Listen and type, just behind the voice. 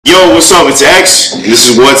Yo, what's up? It's X. This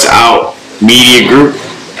is What's Out Media Group.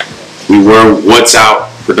 We were What's Out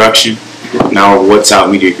Production. Now we're What's Out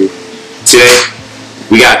Media Group. Today,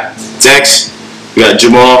 we got Dex, we got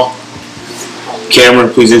Jamal.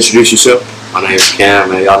 Cameron, please introduce yourself. My name is Cam,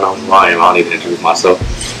 man. Y'all know who I am. I don't need to introduce myself.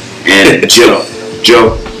 And Joe.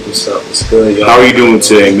 Joe, What's up? What's good, y'all? how are you doing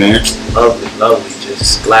today, man? Lovely.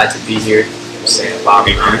 Just glad to be here. You know what I'm saying?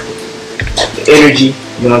 Vibing around. The energy,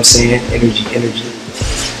 you know what I'm saying? Energy.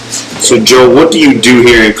 So, Joe, what do you do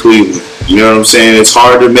here in Cleveland? You know what I'm saying? It's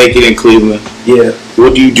hard to make it in Cleveland. Yeah.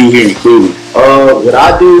 What do you do here in Cleveland? What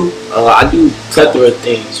I do plethora of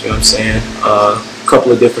things, you know what I'm saying? A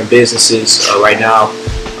couple of different businesses. Right now,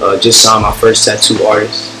 just signed my first tattoo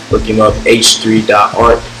artist. Look him up,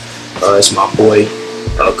 h3.art. It's my boy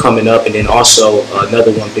coming up. And then also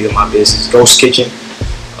another one big in my business, Ghost Kitchen.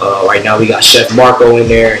 Right now we got Chef Marco in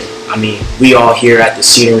there. I mean, we all here at the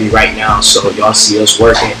scenery right now, so y'all see us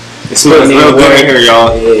working. It smells real good in here,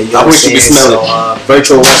 y'all. Yeah, you know I wish you could smell it.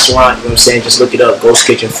 Virtual restaurant, you know what I'm saying? Just look it up, Ghost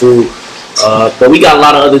Kitchen Food. But we got a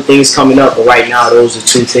lot of other things coming up, but right now those are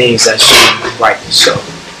two things that should be right. So,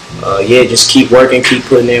 just keep working, keep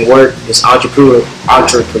putting in work. This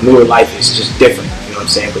entrepreneur life is just different, you know what I'm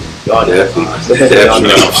saying? But y'all Definitely.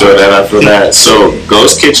 I feel that. So,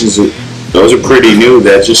 Ghost Kitchens, those are pretty new.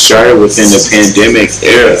 That just started within the pandemic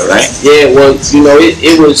era, right? Yeah, well, you know,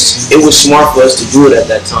 it was smart for us to do it at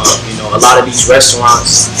that time. You know, a lot of these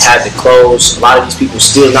restaurants had to close. A lot of these people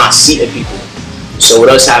still not seating people. So with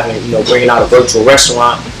us having, you know, bringing out a virtual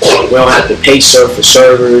restaurant, we don't have to pay for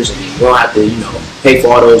servers, and we don't have to, you know, pay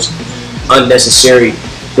for all those unnecessary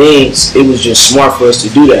things. It was just smart for us to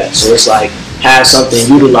do that. So it's like, have something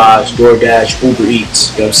utilized, DoorDash, Uber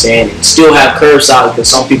Eats, you know what I'm saying? And still have curbside because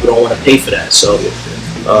some people don't want to pay for that. So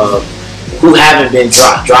who haven't been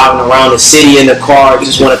driving around the city in the car,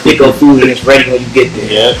 just want to pick up food and it's ready when you get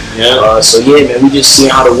there. Yeah. So yeah, man, we just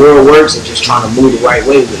seeing how the world works and just trying to move the right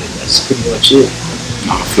way with it. That's pretty much it.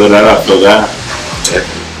 I feel that.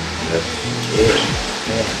 Yeah.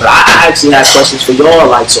 But I actually have questions for y'all.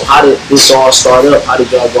 Like, so how did this all start up? How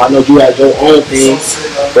did y'all go? I know you had your own thing,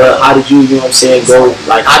 but how did you know what I'm saying, go?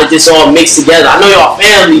 Like, how did this all mix together? I know y'all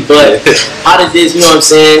family, but how did this, you know what I'm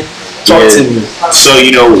saying? Talk to me. So,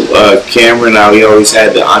 you know, Cameron and I, we always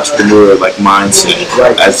had the entrepreneur mindset.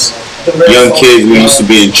 Right. As young kids, we used to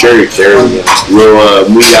be in church. We'll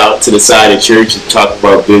meet out to the side of church and talk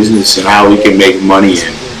about business and how we can make money.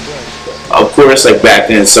 And of course, like back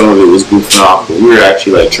then, some of it was goofing off, but we were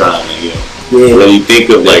actually like trying to, you know, really think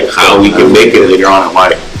of like how we can make it later on in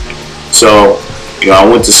life. So, you know, I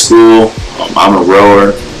went to school. I'm a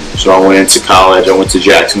rower, so I went into college. I went to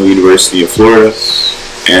Jacksonville University in Florida,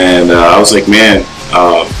 and I was like, man,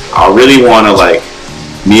 I really want to, like,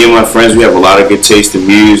 me and my friends, we have a lot of good taste in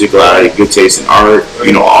music, a lot of good taste in art,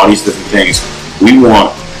 you know, all these different things. We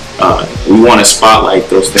want to spotlight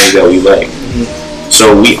those things that we like.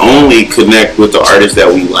 So we only connect with the artists that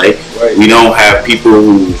we like. Right. We don't have people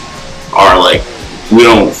who are like, we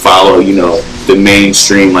don't follow, you know, the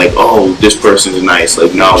mainstream, like, oh, this person is nice.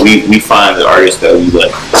 Like, no, we find the artists that we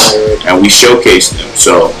like and we showcase them.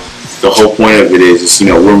 So the whole point of it is, you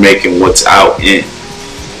know, we're making what's out in.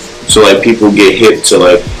 So like people get hip to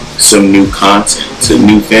like some new content, to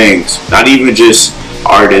new things. Not even just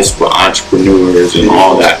artists, but entrepreneurs and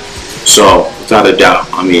all that. So without a doubt,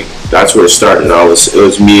 I mean, that's where it started. It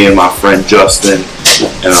was me and my friend Justin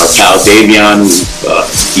and our pal Davion, who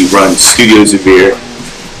he runs Studio Zavir.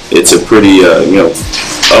 It's a pretty you know,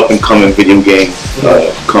 up and coming video game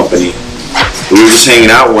company. We were just hanging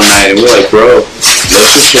out one night and we were like, bro, let's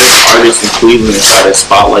just hit artists in Cleveland and try to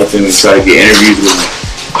spotlight them and try to get interviews with them.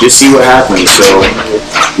 Just see what happens. So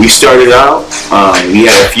we started out. We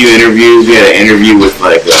had a few interviews. We had an interview with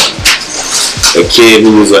like a kid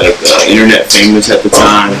who was like internet famous at the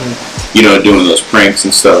time, you know, doing those pranks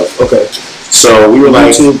and stuff. Okay. So we were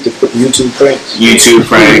like YouTube pranks.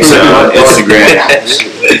 Instagram.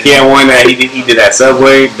 He had one that he did that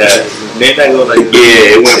Subway. Yeah,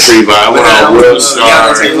 it went pretty viral. It went on World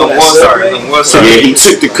Star. One star. Yeah, he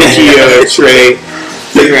took the cookie tray.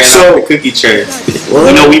 So the cookie tray.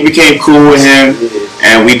 You know, we became cool with him,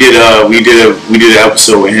 and we did an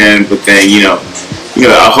episode with him. But then, you know,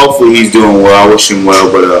 hopefully he's doing well. I wish him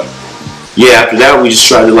well. But yeah, after that, we just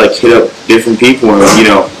tried to like hit up different people, and you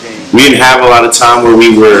know, we didn't have a lot of time where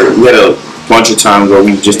we had a bunch of times where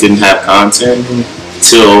we just didn't have content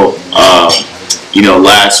till you know,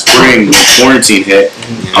 last spring when quarantine hit.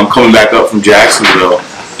 I'm coming back up from Jacksonville,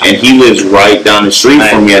 and he lives right down the street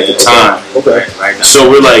from me at the time. Okay. So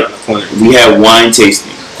we're like, we had wine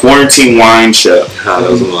tasting quarantine wine show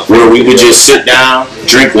where we would just sit down,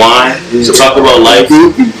 drink wine, talk about life.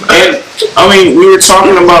 And I mean, we were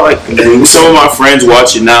talking about like some of my friends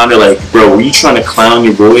watch it now. And they're like, "Bro, were you trying to clown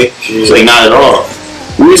your boy?" It's like, not at all.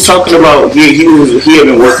 We was talking about he had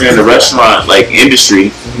been working in the restaurant like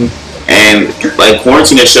industry, and like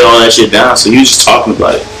quarantine had shut all that shit down. So he was just talking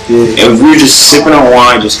about it. And we were just sipping on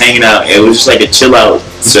wine, just hanging out. It was just like a chill out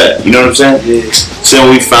set. You know what I'm saying? Yeah.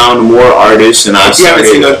 So we found more artists, and I started.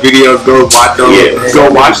 If you haven't seen those videos, go watch those. Yeah,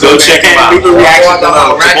 go watch those. Check them out. Leave a reaction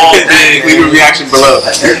below. Leave a reaction below.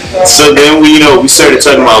 So then we started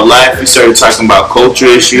talking about life. We started talking about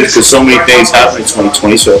culture issues because so many things happened in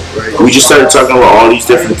 2020. So we just started talking about all these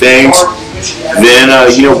different things. Then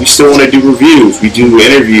we still want to do reviews. We do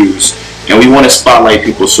interviews. And we want to spotlight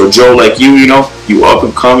people. So Joe, like you up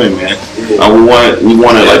and coming, man. We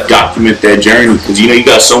want to like document that journey because you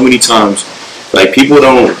got so many times like people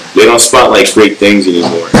don't spotlight great things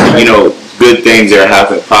anymore. Good things that are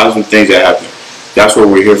happening, positive things that happen. That's what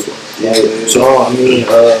we're here for. Yeah. So I mean,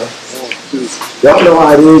 y'all know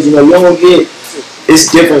how it is. You don't get. It's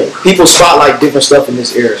different. People spotlight different stuff in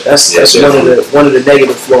this era. That's one of the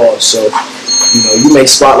negative flaws. So. You may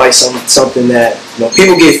spotlight something that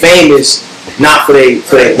people get famous not for their work.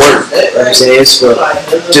 You know what I'm saying? It's for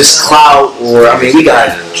just clout, or we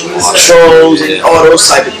got trolls and all those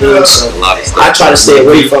type of things. So I try to stay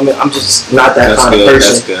away from it. I'm just not that kind of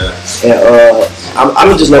person. And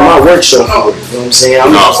I'm just let my work show for it. You know what I'm saying?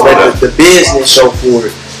 I'm just let the business show for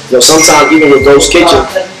it. Sometimes even with Ghost Kitchen,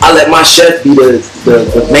 I let my chef be the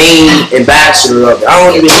main ambassador of it. I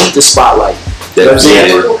don't even need the spotlight. You know what I'm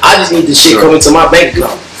saying? I just need the shit coming to my bank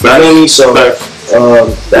account. You know what I mean? So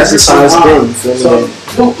that's just how it's been. You feel me?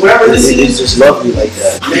 It's just lovely like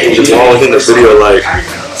that. Just always in the video like.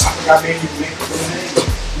 I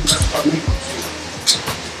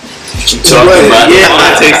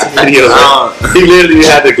take some videos. He literally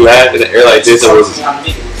had the glass in the air like this and was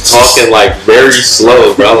talking like very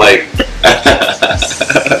slow, bro. Like.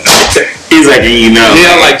 He's like,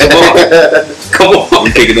 Yeah, like, come on.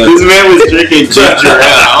 This man was drinking ginger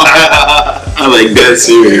ale. I'm like, that's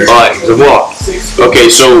serious. Alright, Jamal. Okay,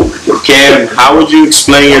 so Cam, how would you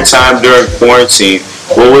explain your time during quarantine?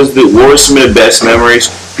 What were some of the best memories?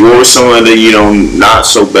 What were some of the not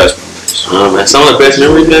so best memories? Man, some of the best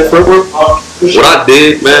memories, man, bro. What I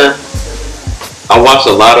did, man, I watched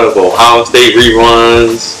a lot of Ohio State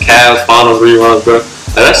reruns, Cavs finals reruns, bro.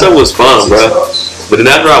 Like, that stuff was fun, bro. But then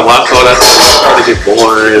after I watched all that stuff, it started to get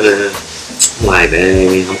boring, and I'm like,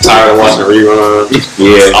 dang, I'm tired of watching reruns.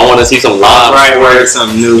 Yeah. I want to see some live. Right, where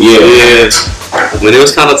something new. Yeah. But it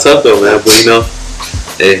was kind of tough though, man. But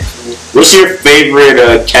hey. What's your favorite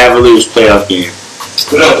Cavaliers playoff game?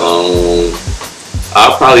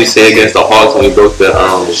 I'll probably say against the Hawks when we broke the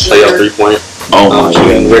playoff 3-point. Oh my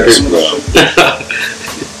god, record.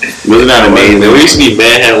 Wasn't that amazing? We used to be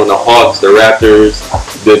manhandling the Hawks, the Raptors,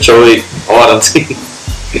 Detroit, all them teams.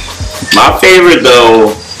 My favorite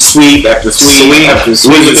though, sweep after sweep after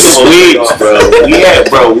sweep, sweeps, bro.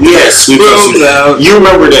 We had sweeps. You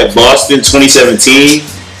remember that Boston 2017?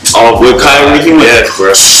 With Kyrie? Yes,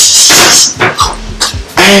 bro.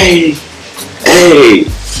 Hey,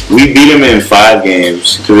 we beat them in 5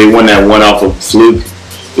 games because they won that one off of fluke.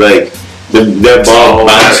 Like that ball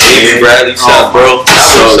bounced in. Bradley shot, bro.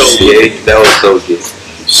 That was so good.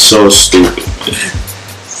 So stupid.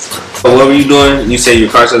 But what were you doing? You said your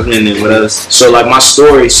car salesman, and what else? So like my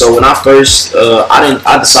story. So when I first,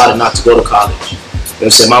 I decided not to go to college. You know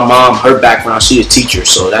what I'm saying? My mom, her background, she a teacher,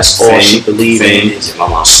 so that's all she believed in is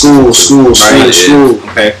school.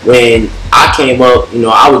 Okay. When I came up,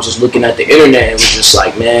 I was just looking at the internet and was just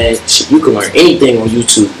like, man, you can learn anything on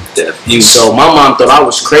YouTube. Definitely. So my mom thought I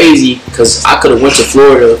was crazy because I could have went to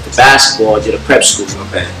Florida for basketball, did a prep school.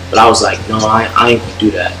 Okay. But I was like, no, I ain't gonna do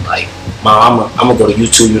that. Like, Mom, I'm gonna go to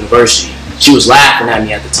YouTube University. She was laughing at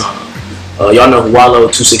me at the time. Y'all know who Wallow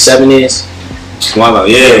 267 is? Wallow,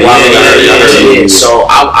 yeah. So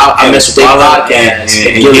I messed with their podcast.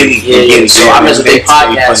 So I messed with their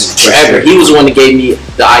podcast forever. He was the one that gave me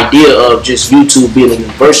the idea of just YouTube being a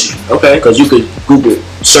university. Okay. Because you could Google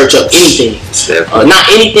search up anything. Not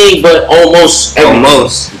anything, but almost everything.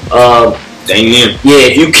 Dang it. Yeah,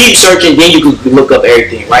 if you keep searching, then you could look up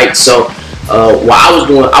everything, right? So what I was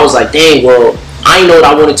doing, I was like, dang, well, I didn't know what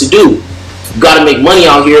I wanted to do. You gotta make money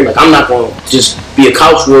out here. Like, I'm not gonna just be a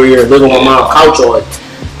couch warrior and live on my mom's couch all.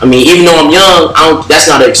 I mean, even though I'm young, that's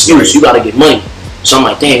not an excuse. You gotta get money. So I'm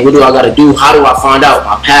like, dang, what do I gotta do? How do I find out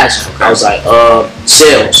my passion? I was like,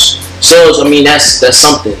 sales. I mean, that's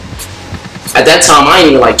something. At that time, I ain't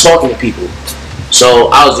even like talking to people.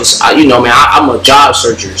 So I was just, man, I'm a job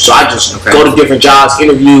searcher. So I just go to different jobs,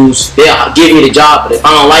 interviews. They'll give me the job, but if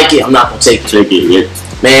I don't like it, I'm not gonna take it.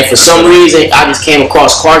 Man, for some reason, I just came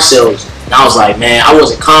across car sales. And I was like, man, I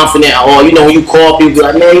wasn't confident at all. When you call people, be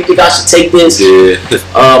like, man, you think I should take this? Yeah.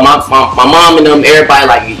 My mom and them, everybody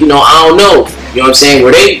like, I don't know. You know what I'm saying?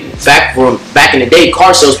 Where they, back in the day,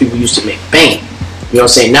 car sales people used to make bank. You know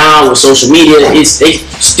what I'm saying? Now with social media, they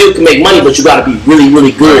still can make money, but you gotta be really,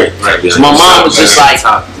 really good. Right. So my mom was just like,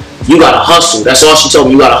 you gotta hustle. That's all she told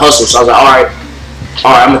me. You gotta hustle. So I was like, all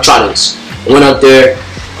right, I'm gonna try this. I went up there.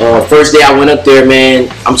 First day I went up there, man,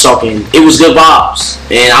 I'm talking, it was good vibes.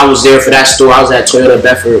 And I was there for that store. I was at Toyota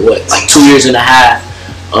Bedford, 2 years and a half.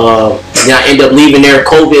 Then I ended up leaving there.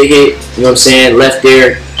 COVID hit. You know what I'm saying? Left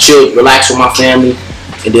there, chilled, relaxed with my family.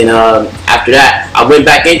 And then after that, I went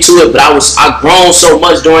back into it, but I grown so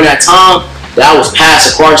much during that time that I was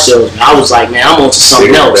past the car salesman. I was like, man, I'm on to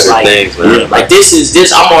something else. Like this.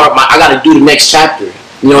 I got to do the next chapter.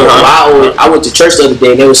 I went to church the other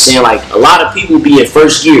day and they were saying like a lot of people be in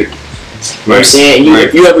first gear. You know what I'm saying?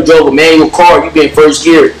 If you ever drove a manual car, you be in first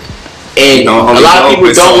gear, and a lot of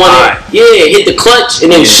people don't want to hit the clutch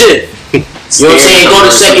and then shift. You know what I'm saying? Go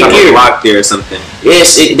to second gear. Lock there or something.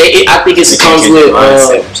 Yes, I think it comes with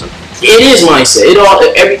it is mindset.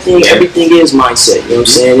 Everything is mindset. You know what I'm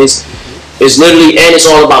saying? It's literally, and it's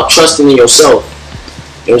all about trusting in yourself.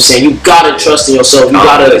 You know what I'm saying? You gotta trust in yourself.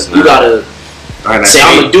 You gotta say,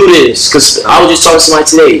 I'm gonna do this. Cause I was just talking to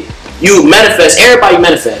somebody today. You manifest. Everybody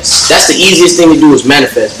manifests. That's the easiest thing to do is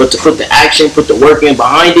manifest. But to put the action, put the work in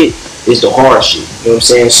behind it is the hard shit. You know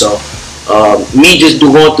what I'm saying? So. Me just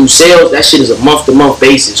going through sales, that shit is a month-to-month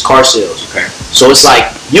basis, car sales. Okay. So it's like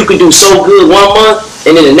you can do so good 1 month,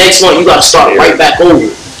 and then the next month you got to start right back over.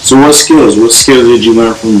 So what skills did you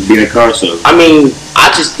learn from being a car salesman? I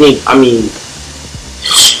just think,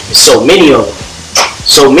 so many of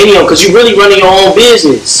them, because you really running your own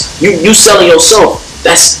business. You selling yourself.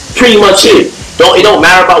 That's pretty much it. It don't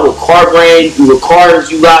matter about what car brand, what cars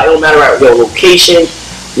you got. It don't matter about your location.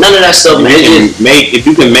 None of that stuff, man. If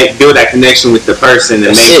you can build that connection with the person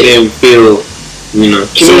and make them feel,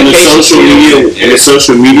 communication skills. And the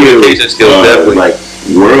social media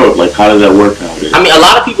world, how does that work out? A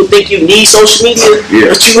lot of people think you need social media,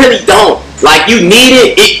 but you really don't. Like, you need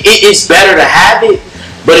it. It's better to have it,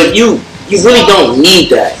 but if you really don't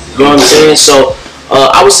need that. You know what I'm saying? So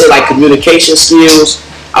I would say like communication skills.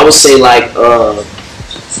 I would say like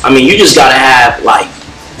you just gotta have like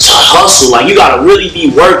hustle. Like, you gotta really be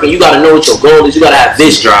working. You gotta know what your goal is. You gotta have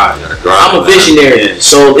vision. I'm a visionary,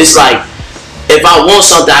 so it's like if I want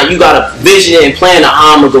something, you gotta vision it and plan on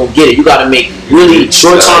how I'm gonna go get it. You gotta make really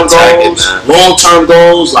short-term goals, long-term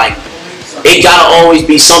goals. Like, it gotta always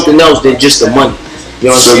be something else than just the money. You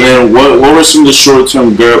know what I'm saying? Then what were some of the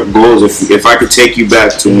short-term goals? If I could take you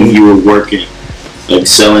back to when you were working, like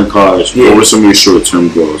selling cars, what were some of your short-term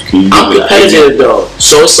goals? I'm competitive though,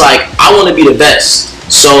 so it's like I want to be the best.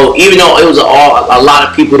 So even though it was a lot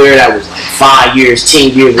of people there that was like 5 years,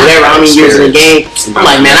 10 years, whatever, how many years in the game, I'm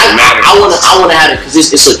like, man, I want to have it because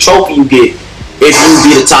it's a trophy you get if you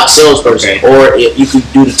be the top salesperson or if you could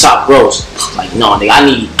do the top gross. Like, no, nigga, I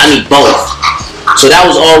need both. So that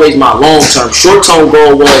was always my long-term. Short-term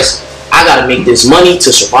goal was I got to make this money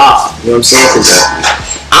to survive. You know what I'm saying? Because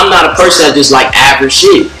I'm not a person that just like average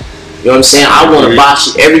shit. You know what I'm saying? I want to buy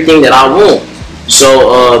shit, everything that I want.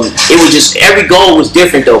 So it was just, every goal was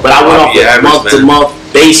different though, but I went off a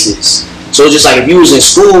month-to-month basis. So it's just like if you was in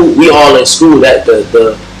school, we all in school, that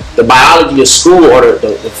the biology of school or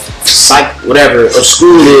the psych whatever of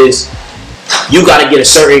school is, you got to get a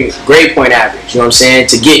certain grade point average. You know what I'm saying?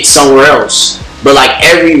 To get somewhere else. But like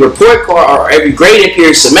every report card or every grading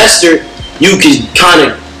period semester, you can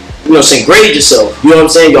kind of, grade yourself. You know what I'm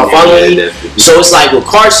saying? Y'all following me? So it's like with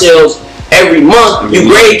car sales, every month you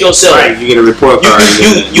grade yourself. Right, you get a report card.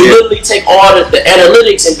 You literally take all the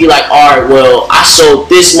analytics and be like, all right, well, I sold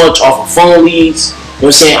this much off of phone leads. You know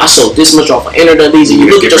what I'm saying? I sold this much off of internet leads, and you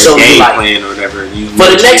look at yourself and be like, plan or whatever, for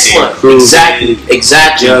the next month. Exactly.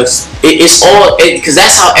 It's all, because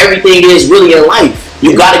that's how everything is really in life.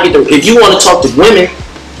 You gotta get if you want to talk to women,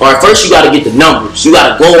 or first you gotta get the numbers. You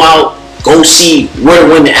gotta go out, go see where the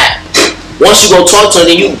women at. Once you go talk to them,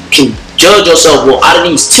 then you can judge yourself. Well, out of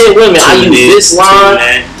these 10 women, I use this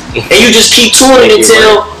line, and you just keep tuning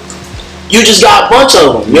until you just got a bunch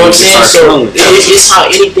of them. You know what I'm saying? So it's how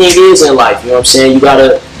anything is in life. You know what I'm saying? You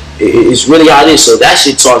gotta. It's really how it is. So that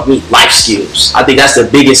shit taught me life skills. I think that's the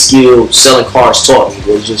biggest skill selling cars taught me.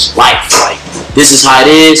 Was just life. Like, this is how it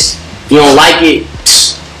is. If you don't like it,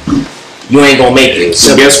 you ain't gonna make it.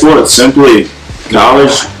 So guess what? Simply,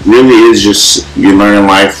 college really is just you learning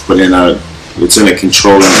life, but in a It's in a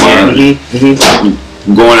controlled environment.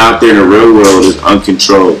 Going out there in the real world is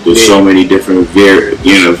uncontrolled. There's so many different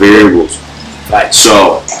variables. Right.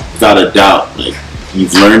 So without a doubt, like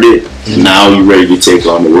you've learned it. Now you're ready to take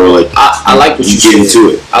on the world. Like I like what you get said.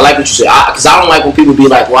 into it. I like what you said because I don't like when people be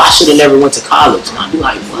like, "Well, I should have never went to college." And I'll be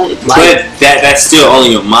like, "What?" Like, but that's still only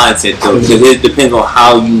your mindset though, because it depends on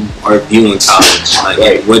how you are viewing college,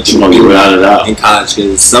 like what you do without a doubt in college.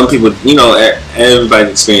 Because some people, everybody's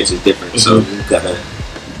experience is different, so you gotta.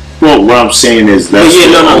 Well, what I'm saying is that's you're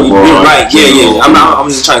right. Yeah. I'm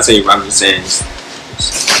just trying to say. I'm just saying.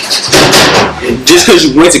 Just because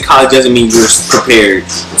you went to college doesn't mean you're prepared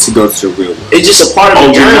to go to the real world. It's just a part of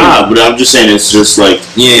the journey. You're not, but I'm just saying it's just like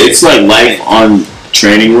it's like life on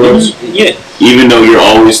training wheels. Yeah. Even though you're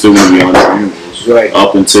always still gonna be on training wheels, right?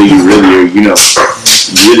 Up until you really are, you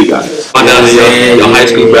really got it. Your high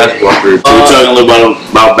school basketball career. So we're talking a little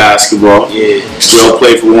about basketball. Yeah. Joe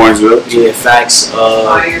played for Warrensville. Yeah, facts.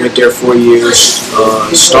 Went there 4 years.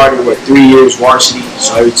 Started with 3 years varsity.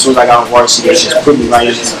 So as soon as I got on varsity, they just put me right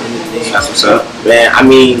into anything. That's what's up. Man, I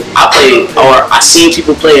mean, I seen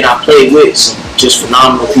people play, and I played with some just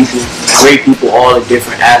phenomenal people, great people, all in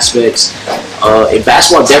different aspects. And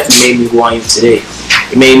basketball definitely made me who I am today.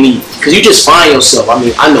 It made me, because you just find yourself. I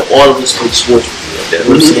mean, I know all of us play sports. You know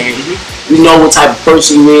what I'm saying? You know what type of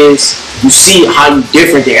person you is. You see how you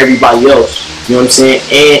different than everybody else. You know what I'm saying?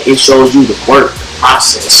 And it shows you the work, the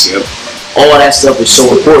process. Yep. All that stuff is so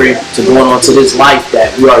important to going on to this life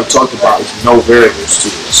that we already talked about. There's no variables to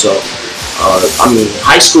it. So, I mean,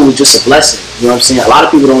 high school was just a blessing. You know what I'm saying? A lot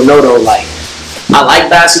of people don't know though. Like, I like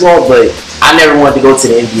basketball, but I never wanted to go to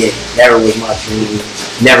the NBA. Never was my dream.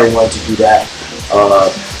 Never wanted to do that.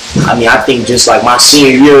 I mean, I think just like my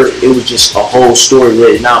senior year, it was just a whole story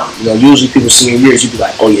written out. Usually people senior years, you'd be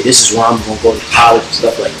like, oh yeah, this is where I'm going to go to college and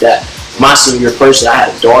stuff like that. My senior year personally, I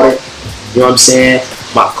had a daughter. You know what I'm saying?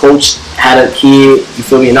 My coach had a kid. You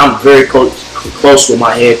feel me? And I'm very close with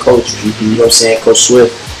my head coach. You know what I'm saying? Coach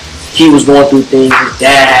Swift. He was going through things. His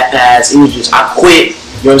dad had passed. It was just, I quit. You know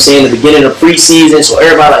what I'm saying? The beginning of preseason. So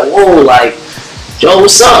everybody like, whoa, like, Joe,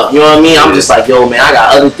 what's up? You know what I mean? I'm just like, yo, man, I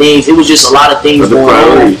got other things. It was just a lot of things going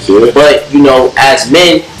on. Yeah. But, as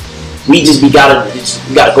men, we gotta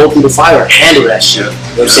go through the fire and handle that shit. You know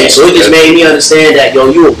what I'm saying? So it just made me understand that,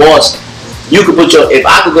 yo, you a boss. You could if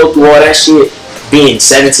I could go through all that shit, being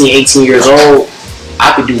 17, 18 years old,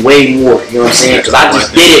 I could do way more. You know what I'm saying? Because I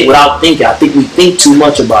just did it without thinking. I think we think too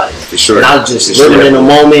much about it. For sure. And I was just living in the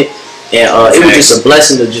moment. And it was just a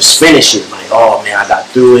blessing to just finish it. Like, oh, man, I got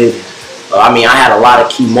through it. I mean, I had a lot of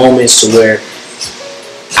key moments to where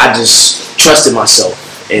I just trusted myself.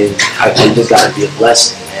 And I just got to be a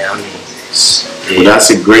blessing, man. I mean, well, that's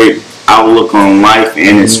a great outlook on life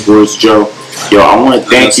and in sports, Joe. Yo, I want to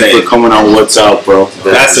thank you for coming on What's Up, bro.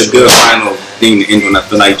 That's a good final thing to end on. I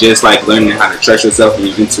feel like just like learning how to trust yourself and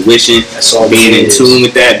your intuition, being in tune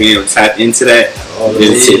with that, being able to tap into that,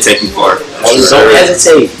 it's taking far. Don't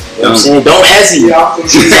hesitate. You know what I'm saying? Don't hesitate.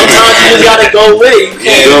 Sometimes you just gotta go with it. You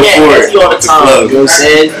can't hesitate all the time. You know what I'm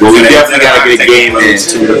saying? Well, we definitely gotta get a game in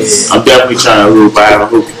too. I'm definitely trying to hoop. I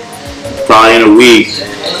haven't hooped probably in a week.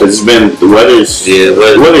 Cause the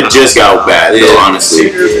weather just got bad though,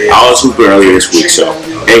 honestly. I was hooping earlier this week, so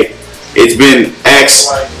hey, it's been X,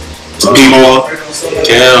 B-More,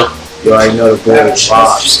 Cam. You already know the boy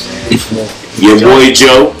Bobs. Your boy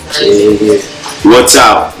Joe. What's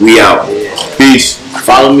up? We out. Peace.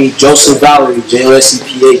 Follow me, Joseph Vallery,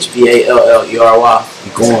 JOSEPHVALLERY.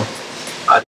 You going?